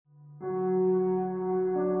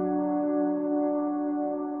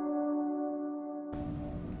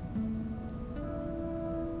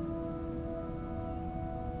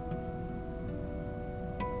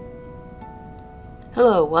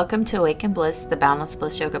Hello, welcome to Awaken Bliss, the Boundless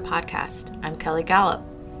Bliss Yoga podcast. I'm Kelly Gallup.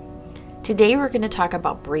 Today we're going to talk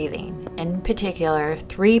about breathing, in particular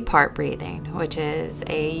 3-part breathing, which is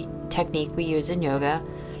a technique we use in yoga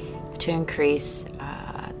to increase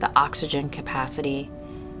the oxygen capacity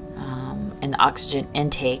and the oxygen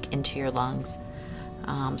intake into your lungs.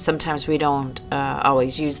 Sometimes we don't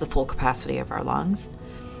always use the full capacity of our lungs,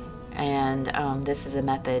 and this is a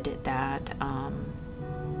method that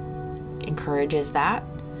encourages that.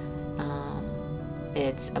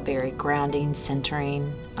 It's a very grounding,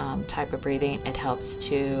 centering type of breathing. It helps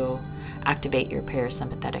to activate your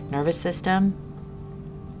parasympathetic nervous system.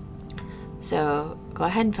 So go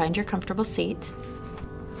ahead and find your comfortable seat.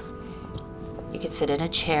 You can sit in a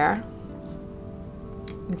chair.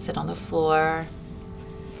 You can sit on the floor.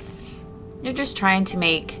 You're just trying to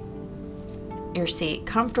make your seat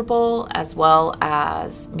comfortable, as well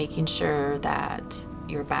as making sure that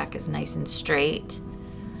your back is nice and straight.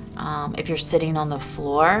 If you're sitting on the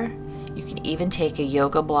floor, you can even take a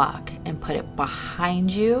yoga block and put it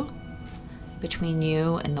behind you, between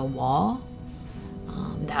you and the wall.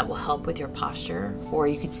 That will help with your posture. Or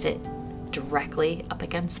you could sit directly up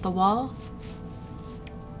against the wall.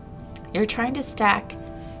 You're trying to stack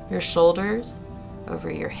your shoulders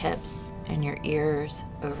over your hips and your ears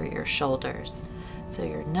over your shoulders. So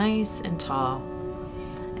you're nice and tall.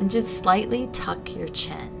 And just slightly tuck your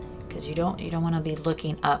chin, because you don't want to be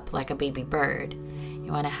looking up like a baby bird.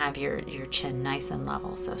 You want to have your chin nice and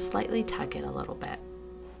level. So slightly tuck it a little bit.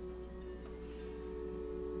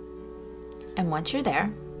 And once you're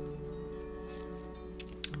there,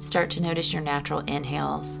 start to notice your natural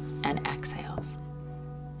inhales and exhales.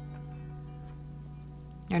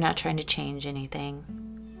 You're not trying to change anything.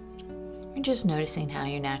 You're just noticing how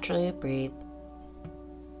you naturally breathe.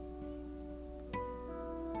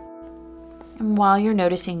 And while you're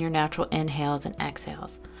noticing your natural inhales and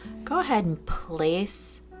exhales, go ahead and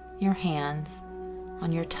place your hands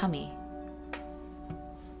on your tummy.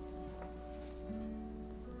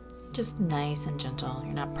 Just nice and gentle.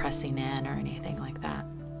 You're not pressing in or anything like that.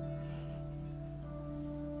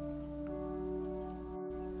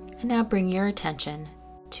 And now bring your attention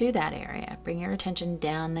to that area. Bring your attention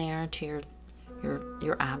down there to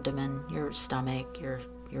your abdomen, your stomach,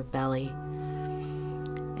 your belly.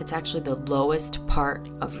 It's actually the lowest part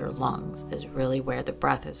of your lungs is really where the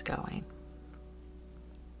breath is going.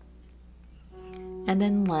 And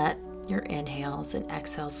then let your inhales and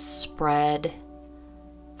exhales spread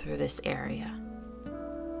through this area.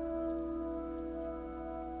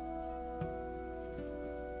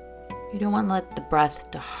 You don't want to let the breath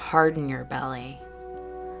to harden your belly,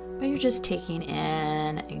 but you're just taking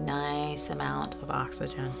in a nice amount of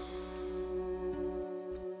oxygen.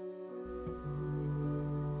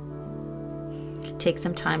 Take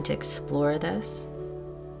some time to explore this.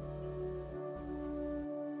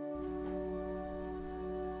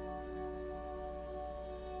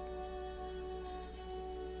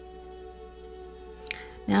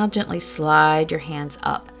 Now gently slide your hands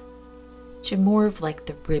up to more of like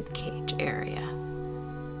the rib cage area.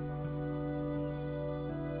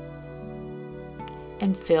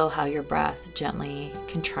 And feel how your breath gently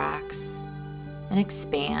contracts and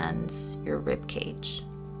expands your rib cage.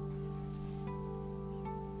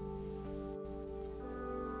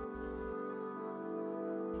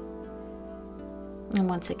 And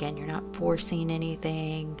once again, you're not forcing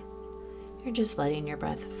anything. You're just letting your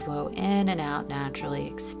breath flow in and out naturally,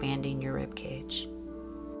 expanding your rib cage.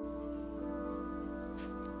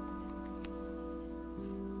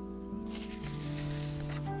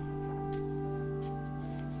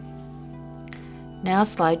 Now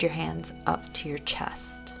slide your hands up to your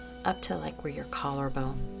chest, up to like where your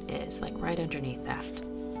collarbone is, like right underneath that.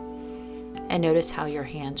 And notice how your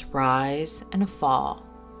hands rise and fall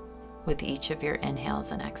with each of your inhales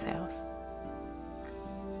and exhales.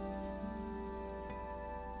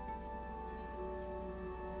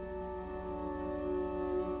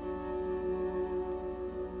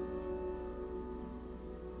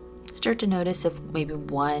 Start to notice if maybe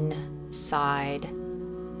one side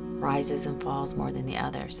rises and falls more than the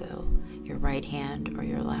other, so your right hand or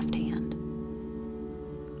your left hand.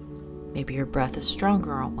 Maybe your breath is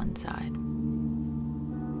stronger on one side.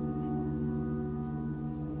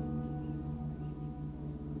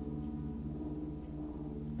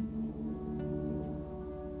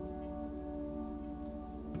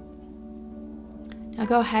 Now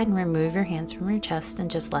go ahead and remove your hands from your chest and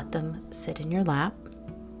just let them sit in your lap.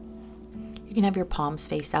 You can have your palms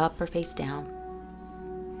face up or face down.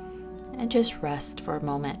 And just rest for a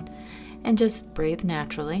moment and just breathe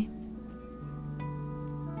naturally.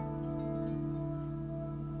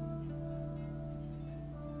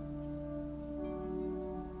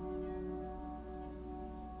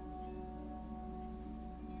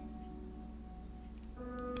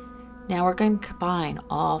 Now we're going to combine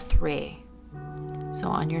all three. So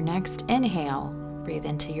on your next inhale, breathe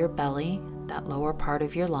into your belly, that lower part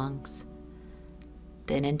of your lungs,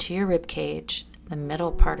 then into your rib cage, the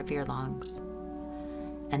middle part of your lungs,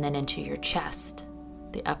 and then into your chest,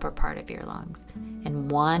 the upper part of your lungs, in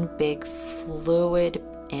one big fluid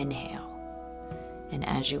inhale. And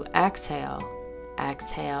as you exhale,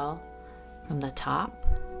 exhale from the top,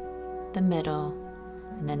 the middle,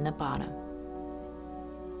 and then the bottom.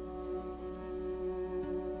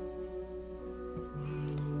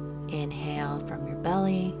 Inhale from your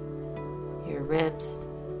belly, your ribs,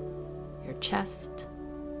 your chest,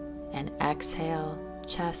 and exhale,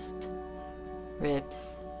 chest,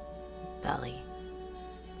 ribs, belly.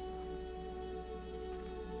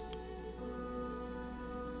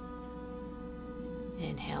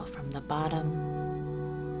 Inhale from the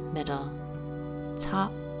bottom, middle,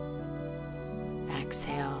 top.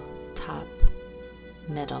 Exhale, top,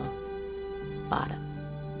 middle, bottom.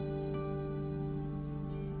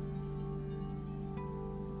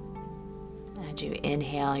 As you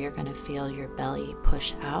inhale, you're going to feel your belly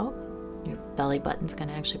push out. Your belly button's going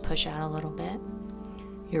to actually push out a little bit.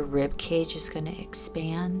 Your rib cage is going to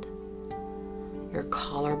expand. Your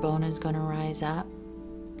collarbone is going to rise up.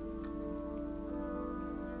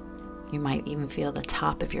 You might even feel the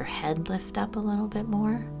top of your head lift up a little bit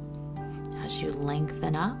more as you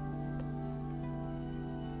lengthen up.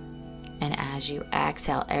 And as you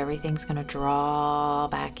exhale, everything's going to draw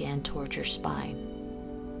back in towards your spine.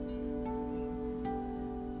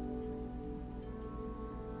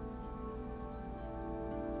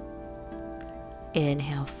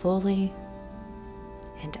 Inhale fully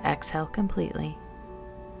and exhale completely.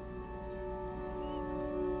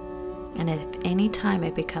 And if any time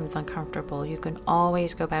it becomes uncomfortable, you can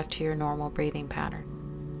always go back to your normal breathing pattern.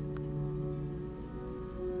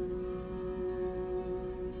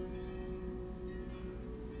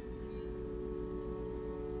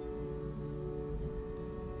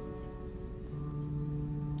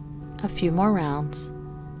 A few more rounds.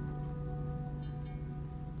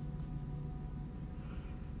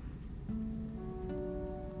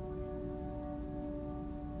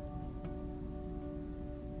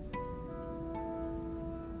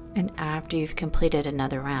 And after you've completed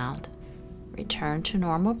another round, return to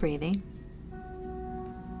normal breathing.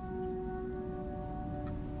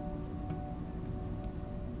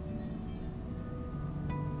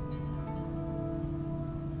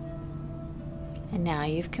 And now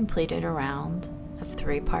you've completed a round of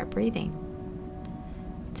 3-part breathing.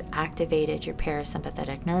 It's activated your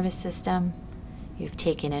parasympathetic nervous system. You've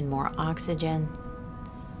taken in more oxygen.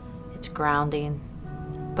 It's grounding,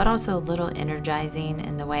 but also a little energizing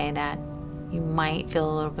in the way that you might feel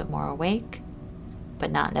a little bit more awake,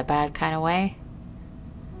 but not in a bad kind of way.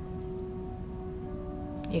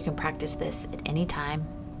 You can practice this at any time.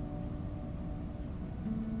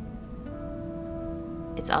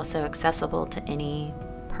 It's also accessible to any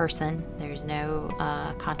person. There's no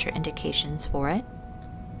contraindications for it.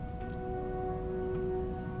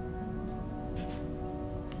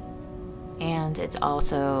 And it's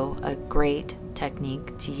also a great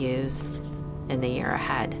technique to use in the year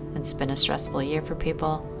ahead. It's been a stressful year for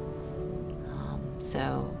people.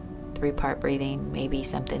 So 3-part breathing may be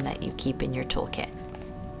something that you keep in your toolkit.